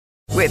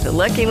With the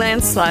Lucky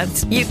Land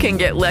Slots, you can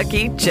get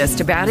lucky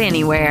just about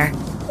anywhere.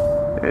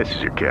 This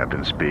is your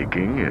captain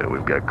speaking.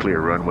 We've got clear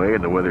runway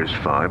and the weather's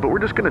fine, but we're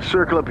just going to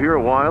circle up here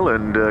a while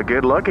and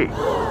get lucky.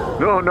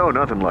 No,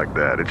 nothing like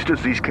that. It's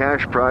just these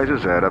cash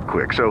prizes add up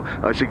quick. So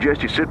I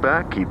suggest you sit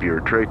back, keep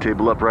your tray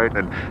table upright,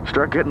 and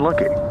start getting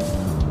lucky.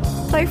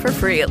 Play for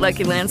free at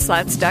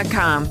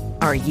LuckyLandSlots.com.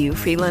 Are you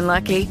feeling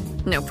lucky?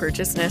 No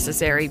purchase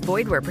necessary.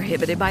 Void where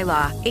prohibited by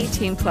law.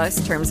 18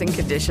 plus terms and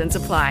conditions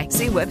apply.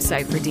 See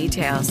website for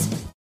details.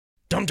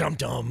 Dum, dum,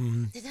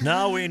 dum.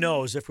 Now we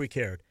know, as if we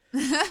cared,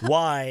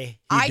 why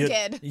I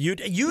did. You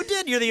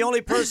did. You're the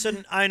only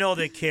person I know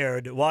that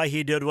cared why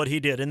he did what he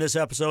did in this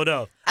episode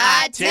of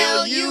I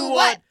Tell You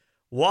What.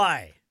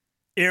 Why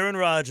Aaron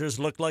Rodgers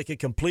looked like a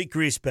complete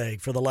grease bag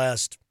for the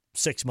last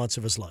 6 months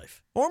of his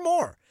life, or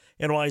more,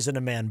 and why he's in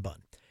a man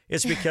bun.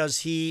 It's because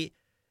he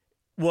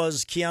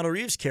was Keanu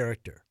Reeves'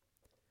 character,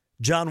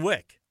 John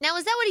Wick. Now,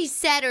 is that what he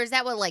said, or is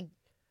that what, like,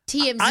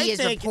 TMZ is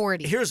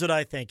reporting? Here's what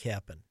I think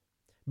happened.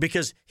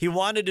 Because he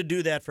wanted to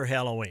do that for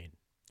Halloween,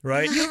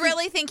 right? You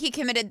really think he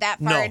committed that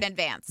far in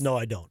advance? No,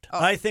 I don't. Oh.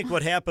 I think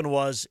what happened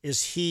I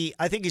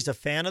think he's a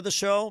fan of the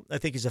show. I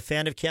think he's a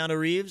fan of Keanu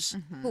Reeves.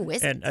 Mm-hmm. Who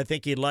is And I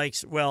think he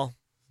likes,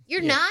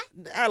 You're not?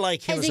 I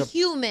like him as a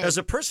human. As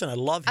a person, I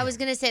love him. I was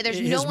going to say, there's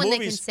His no one that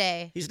movies, can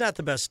say. He's not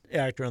the best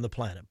actor on the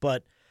planet.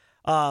 But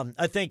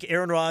I think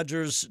Aaron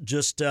Rodgers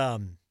just,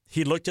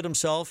 he looked at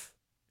himself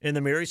in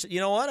the mirror. He said, you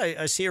know what?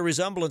 I see a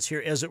resemblance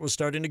here as it was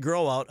starting to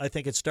grow out. I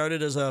think it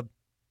started as a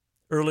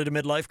early to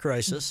midlife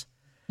crisis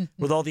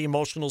with all the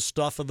emotional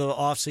stuff of the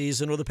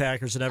offseason with the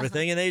Packers and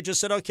everything. And they just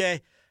said,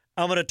 okay,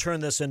 I'm going to turn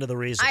this into the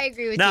reason. I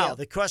agree with you. Now,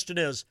 the question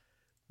is,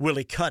 will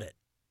he cut it?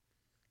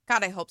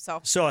 God, I hope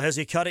so. So has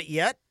he cut it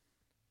yet?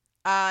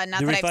 Not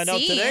Did we that find I've out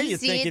seen. today? You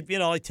think,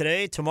 like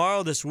today,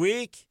 tomorrow, this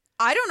week?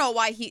 I don't know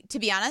why to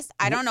be honest,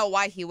 I don't know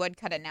why he would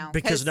cut it now.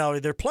 Because now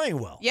they're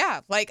playing well. Yeah,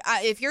 like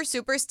if you're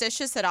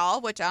superstitious at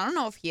all, which I don't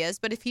know if he is,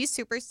 but if he's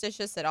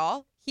superstitious at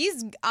all,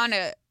 he's on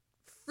a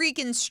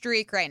freaking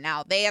streak right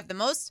now. They have the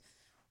most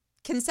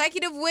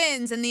consecutive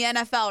wins in the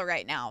NFL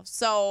right now.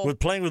 So With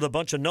playing with a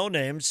bunch of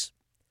no-names.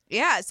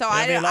 Yeah, so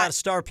I mean, a lot of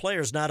star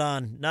players not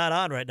on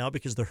right now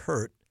because they're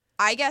hurt.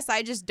 I guess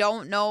I just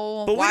don't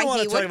know but why we don't want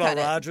he to talk would about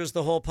cut Rodgers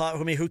the whole pot.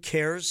 I mean, who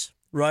cares,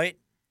 right?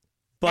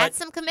 But That's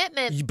some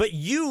commitment. But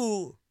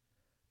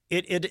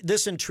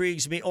this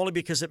intrigues me only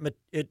because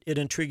it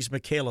intrigues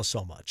Michaela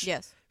so much.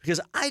 Yes.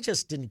 Because I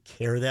just didn't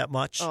care that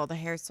much. Oh, the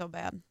hair's so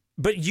bad.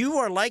 But you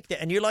are like that,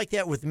 and you're like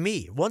that with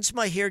me. Once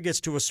my hair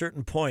gets to a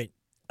certain point,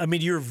 I mean,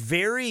 you're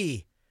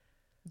very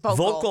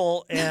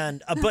vocal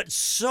and but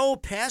so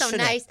passionate. So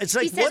nice. It's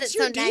like, He says what's it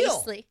your so deal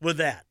nicely. with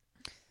that?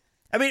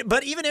 I mean,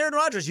 but even Aaron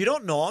Rodgers, you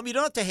don't know him. You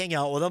don't have to hang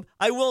out with him.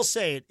 I will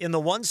say, in the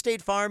one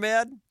State Farm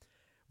ad,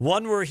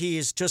 one where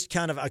he's just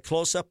kind of a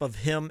close-up of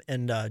him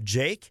and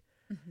Jake,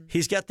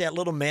 he's got that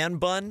little man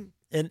bun,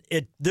 and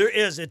it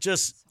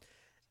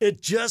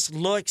just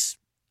looks,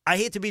 I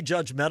hate to be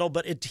judgmental,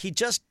 but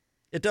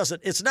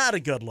it's not a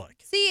good look.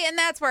 See, and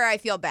that's where I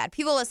feel bad.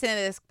 People listening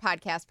to this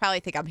podcast probably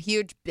think I'm a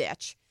huge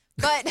bitch.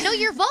 But No,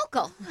 you're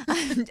vocal.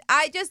 and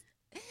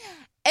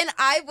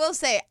I will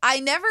say, I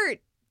never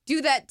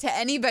do that to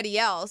anybody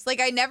else. Like,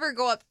 I never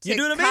go up to You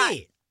do it to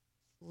me.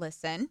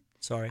 Listen.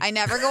 Sorry. I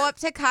never go up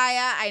to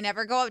Kaya. I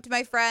never go up to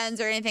my friends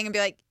or anything and be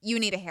like, you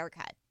need a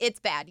haircut. It's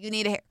bad. You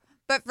need a hair.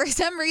 But for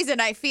some reason,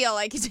 I feel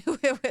like do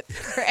it with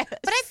Chris.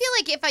 But I feel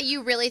like if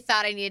you really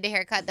thought I needed a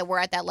haircut, that we're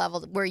at that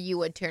level where you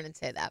would turn and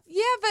say that.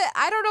 Yeah, but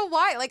I don't know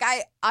why. Like,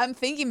 I'm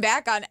thinking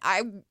back on,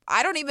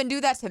 I don't even do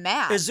that to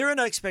Matt. Is there an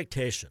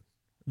expectation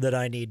that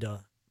I need to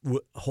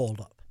hold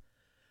up?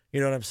 You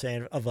know what I'm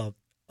saying? Of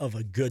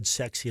a good,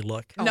 sexy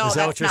look? No, Is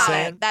that what you're not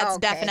saying? it. That's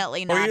Okay.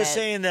 definitely not Or you're it.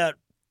 saying that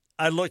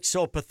I look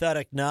so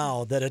pathetic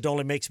now that it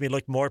only makes me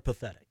look more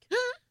pathetic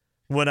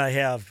when I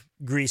have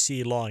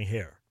greasy, long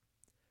hair?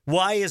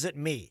 Why is it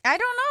me? I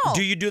don't know.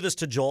 Do you do this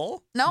to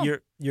Joel? No.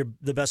 You're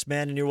the best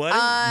man in your wedding?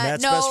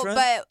 Matt's no, best friend?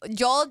 but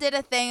Joel did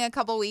a thing a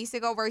couple weeks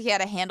ago where he had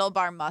a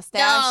handlebar mustache.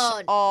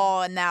 No.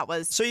 Oh, and that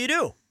was So you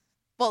do.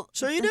 well.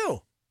 So you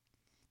do.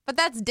 But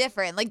that's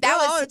different. Like that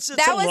No, was it's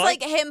that a was look.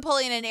 like him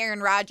pulling an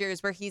Aaron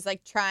Rodgers where he's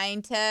like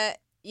trying to,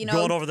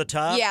 Going over the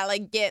top? Yeah,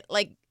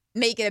 like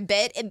make it a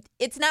bit.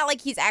 It's not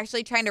like he's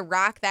actually trying to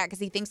rock that because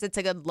he thinks it's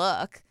a good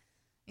look.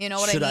 You know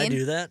what Should I mean? I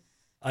do that?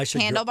 I should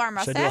Handlebar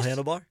mustache? Should I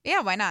do a handlebar?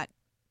 Yeah, why not?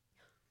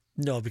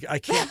 No, because I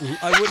can't.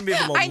 I wouldn't be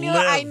able to I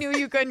live. knew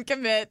you couldn't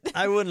commit.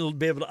 I wouldn't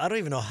be able to. I don't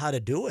even know how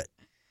to do it.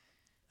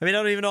 I mean, I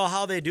don't even know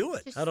how they do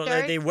it. Just I don't.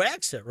 start- They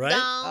wax it, right? No,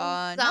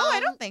 I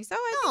don't think so.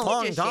 I think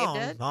Dong, he just shaved dong,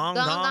 it. dong,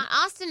 Gone, dong.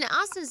 gone.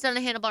 Austin's done a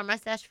handlebar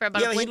mustache for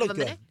about Yeah, a he'd blink of look a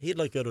good. minute. He'd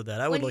look good with that.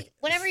 I would look.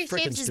 Whenever he frickin'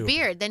 shaves his stupid.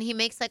 beard, then he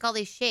makes like all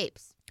these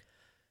shapes.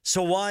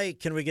 So why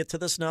can we get to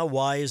this now?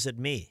 Why is it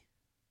me?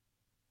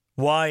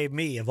 Why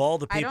me? Of all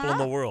the I don't people in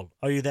the know. world,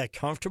 are you that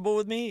comfortable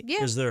with me?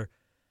 Yeah. Is there?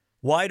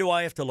 Why do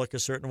I have to look a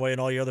certain way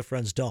and all your other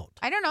friends don't?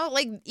 I don't know.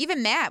 Like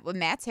even Matt, when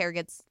Matt's hair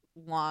gets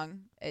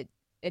long, it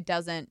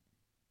doesn't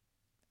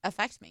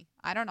affect me.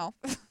 I don't know.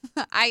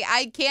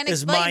 I can't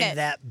Is explain mine it.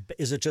 that?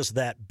 Is it just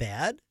that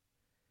bad?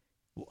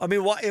 I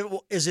mean, why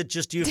is it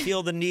just, do you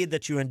feel the need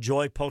that you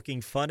enjoy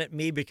poking fun at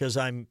me because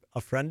I'm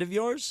a friend of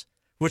yours?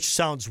 Which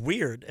sounds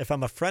weird. If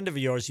I'm a friend of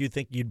yours, you'd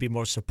think you'd be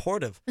more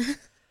supportive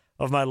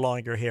of my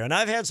longer hair. And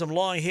I've had some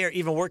long hair.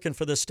 Even working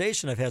for this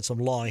station, I've had some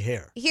long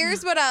hair.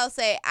 Here's what I'll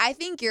say. I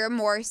think you're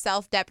more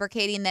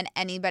self-deprecating than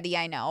anybody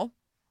I know.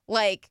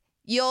 Like,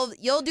 you'll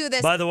do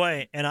this. By the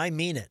way, and I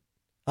mean it.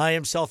 I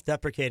am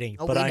self-deprecating,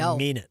 but I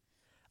mean it.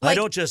 I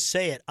don't just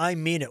say it. I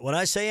mean it. When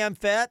I say I'm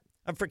fat,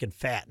 I'm freaking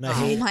fat, and I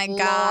hate Oh, my it.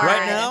 God.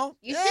 Right now?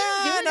 You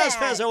shouldn't do not as fat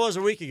that. as I was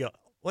a week ago.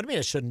 What do you mean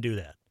I shouldn't do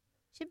that?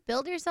 You should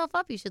build yourself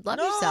up. You should love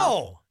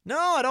yourself. No,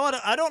 I don't want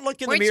to. I don't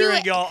look in Weren't the mirror you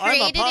and go, I'm a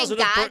created in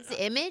positive God's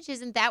image?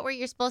 Isn't that where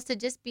you're supposed to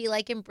just be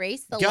like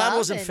embrace the love? God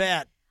wasn't and-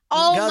 fat.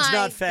 Oh God's my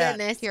not fat.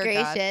 goodness Dear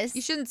God. gracious!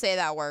 You shouldn't say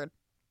that word.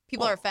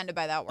 People are offended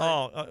by that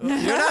word.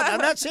 You're not. I'm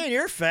not saying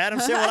you're fat.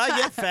 I'm saying when I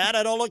get fat,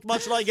 I don't look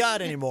much like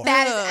God anymore.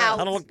 That is I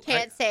don't out. look-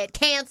 Can't say it.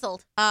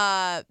 Canceled.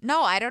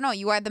 No, I don't know.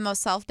 You are the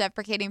most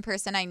self-deprecating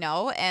person I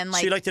know, and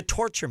So you like to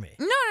torture me.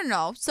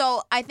 No.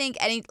 So I think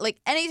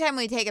anytime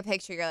we take a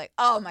picture, you're like,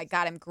 oh my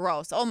God, I'm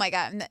gross. Oh my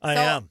God. I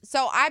am.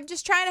 So I'm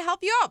just trying to help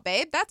you out,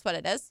 babe. That's what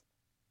it is.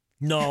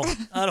 No,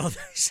 I don't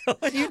think so.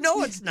 You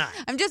know it's not.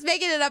 I'm just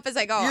making it up as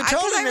I go. You're 'Cause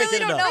totally I really making it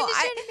don't up. know.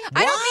 I'm just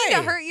I don't mean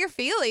to Why? hurt your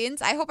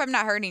feelings. I hope I'm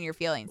not hurting your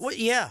feelings. Well,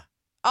 yeah.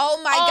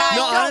 Oh my Oh, God,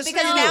 No, no, honestly,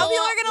 because you now do.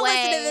 people are going to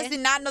listen to Way. this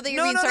and not know that you're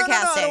No, being no,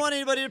 sarcastic. I don't want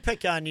anybody to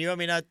pick on you. I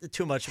mean, not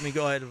too much. I mean,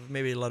 go ahead.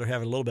 Maybe let her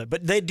have it a little bit.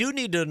 But they do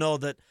need to know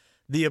that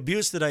the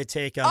abuse that I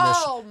take on this.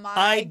 Oh, my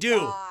I do.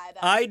 God.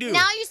 I do.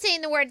 Now you're saying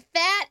the word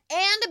fat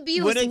and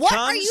abuse. When it What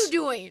comes are you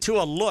doing?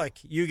 to a look,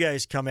 you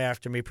guys come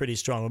after me pretty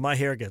strong when my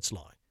hair gets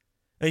long.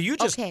 And you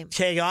just Okay.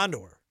 tag on to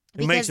her. It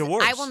Because makes it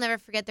worse. I will never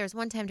forget there was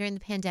one time during the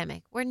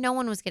pandemic where no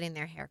one was getting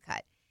their hair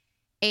cut.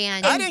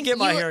 And I didn't get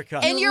my you- hair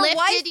cut. And you your lifted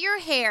wife- your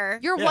hair.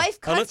 Your Yeah, wife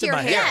I cuts lifted your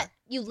my hair. hair. Yeah,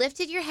 you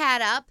lifted your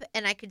hat up,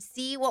 and I could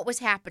see what was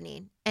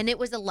happening, and it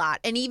was a lot.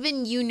 And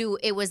even you knew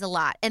it was a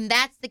lot. And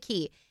that's the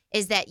key,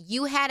 is that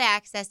you had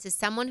access to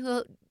someone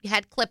who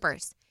had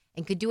clippers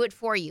and could do it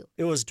for you.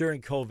 It was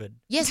during COVID.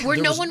 Yes, where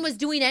There no was- one was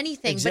doing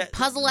anything but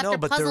puzzle after no,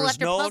 but there puzzle was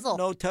after no, puzzle.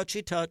 no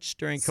touchy touch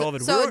during So,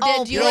 COVID. so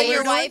did you know let what we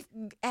your were wife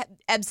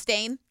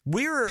abstain?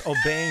 We were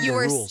obeying You the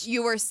were rules.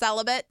 you were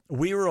celibate.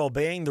 We were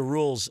obeying the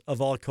rules of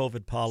all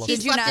COVID policies. She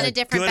Did you slept in not- a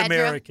different Good bedroom.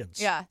 Americans.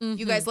 Yeah,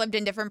 you guys lived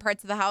in different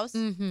parts of the house.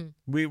 Mm-hmm.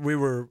 We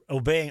were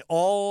obeying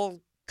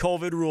all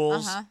COVID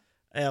rules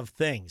of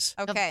things.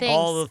 Okay. things.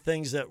 All the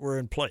things that were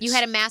in place. You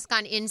had a mask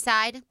on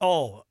inside.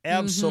 Oh,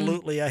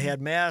 absolutely. I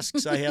had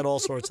masks. I had all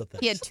sorts of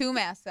things. He had 2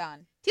 masks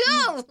on.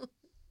 Two.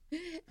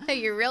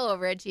 You're a real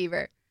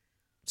overachiever.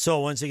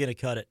 So when's he going to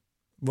cut it?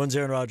 When's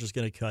Aaron Rodgers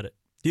going to cut it?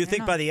 Do you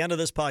think by the end of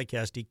this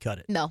podcast he'd cut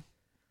it? No.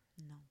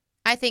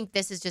 I think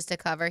this is just a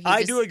cover.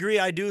 I do agree.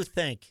 I do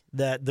think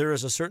that there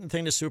is a certain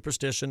thing to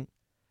superstition.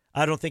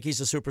 I don't think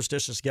he's a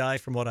superstitious guy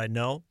from what I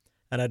know,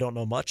 and I don't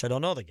know much. I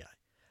don't know the guy.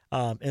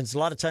 And it's a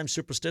lot of times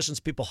superstitions,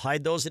 people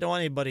hide those. They don't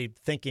want anybody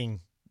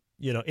thinking,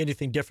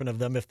 anything different of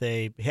them if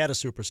they had a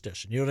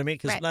superstition. You know what I mean?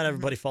 Because Right. not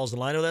everybody falls in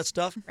line with that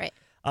stuff. Right.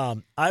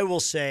 I will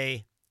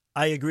say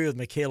I agree with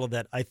Michaela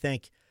that I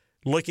think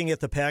looking at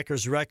the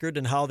Packers' record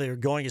and how they're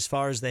going as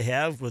far as they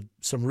have with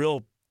some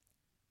real,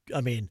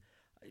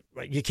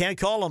 you can't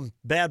call them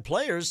bad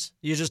players.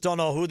 You just don't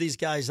know who these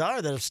guys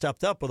are that have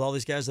stepped up with all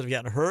these guys that have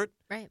gotten hurt.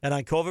 Right. And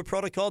on COVID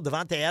protocol,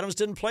 Devontae Adams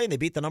didn't play, and they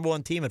beat the number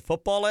 1 team in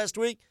football last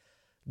week.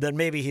 Then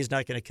maybe he's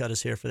not going to cut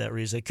his hair for that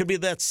reason. It could be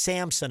that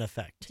Samson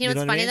effect. You know what's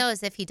what I funny mean? though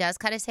is if he does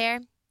cut his hair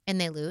and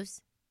they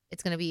lose,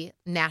 it's going to be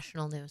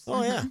national news.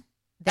 Oh, yeah.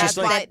 That's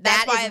why- that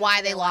that's is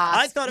why they lost.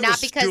 I thought it not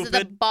was because of the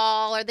stupid.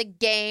 ball or the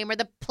game or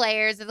the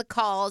players or the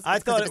calls. I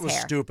It's 'cause thought of it his was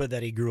hair. stupid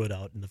that he grew it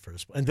out in the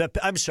first place. And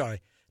I'm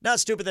sorry. Not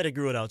stupid that he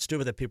grew it out.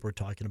 Stupid that people were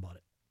talking about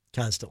it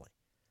constantly.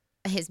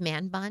 His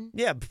man bun.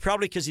 Yeah,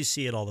 probably because you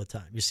see it all the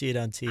time. You see it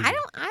on TV.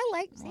 I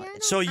like. See, I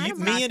don't- So I don't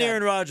me knock and it.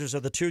 Aaron Rodgers are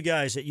the 2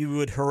 guys that you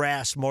would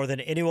harass more than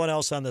anyone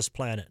else on this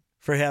planet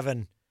for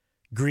having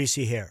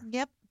greasy hair.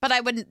 Yep. But I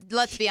wouldn't.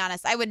 Let's be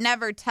honest. I would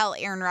never tell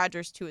Aaron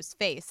Rodgers to his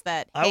face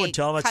that. I hey, would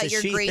tell him, I'd cut say,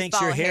 your she grease thinks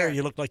your ball hair,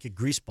 you look like a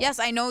grease ball. Yes,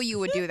 I know you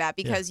would do that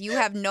because you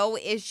have no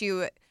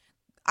issue.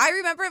 I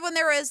remember when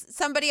there was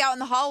somebody out in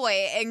the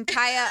hallway and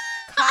Kaya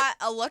caught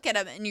a look at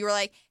him and you were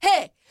like,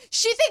 hey,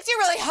 she thinks you're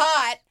really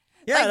hot.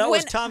 Yeah, Like, that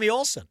was when- Tommy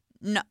Olsen.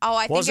 No,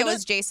 I think Wasn't it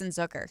was it? Jason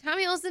Zucker.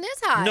 Tommy Olsen is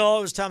hot. No,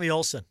 it was Tommy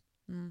Olsen.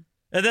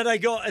 And then I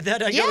go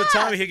to Yeah.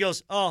 Tommy. He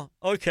goes, "Oh,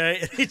 okay."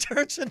 And he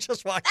turns and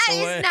just walks That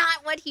away. is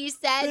not what he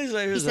said. He's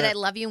like, He who's said, that? "I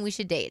love you and we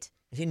should date."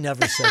 He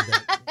never said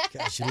that.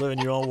 Gosh, you live in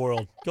your own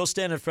world. Go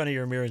stand in front of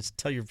your mirror and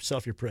tell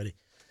yourself you're pretty.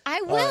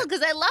 I will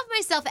because I love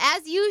myself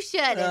as you should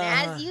and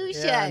as you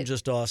should. Yeah, I'm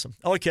just awesome.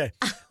 Okay.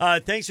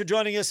 Thanks for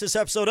joining us this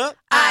episode of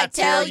I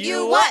Tell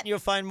You What. You'll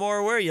find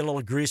more where, you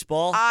little grease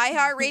ball.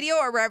 iHeartRadio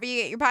or wherever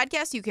you get your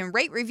podcast, you can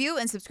rate, review,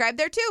 and subscribe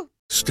there too.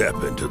 Step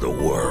into the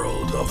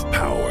world of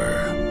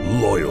power,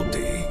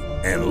 loyalty,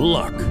 and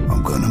luck.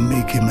 I'm gonna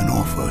make him an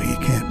offer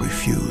he can't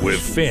refuse. With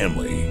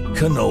family,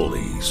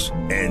 cannolis,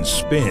 and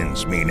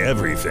spins mean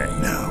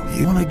everything. Now,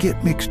 you wanna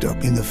get mixed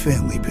up in the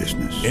family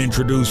business.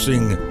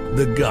 Introducing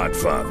The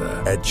Godfather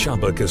at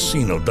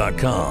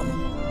ChumbaCasino.com.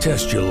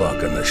 Test your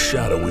luck in the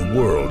shadowy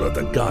world of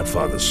The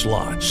Godfather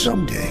slot.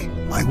 Someday,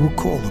 I will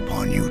call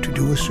upon you to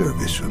do a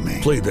service for me.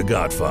 Play The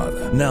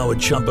Godfather now at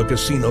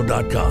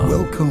ChumbaCasino.com.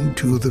 Welcome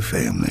to the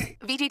family.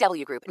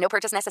 VGW Group. No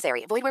purchase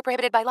necessary. Void where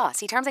prohibited by law.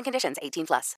 See terms and conditions. 18+.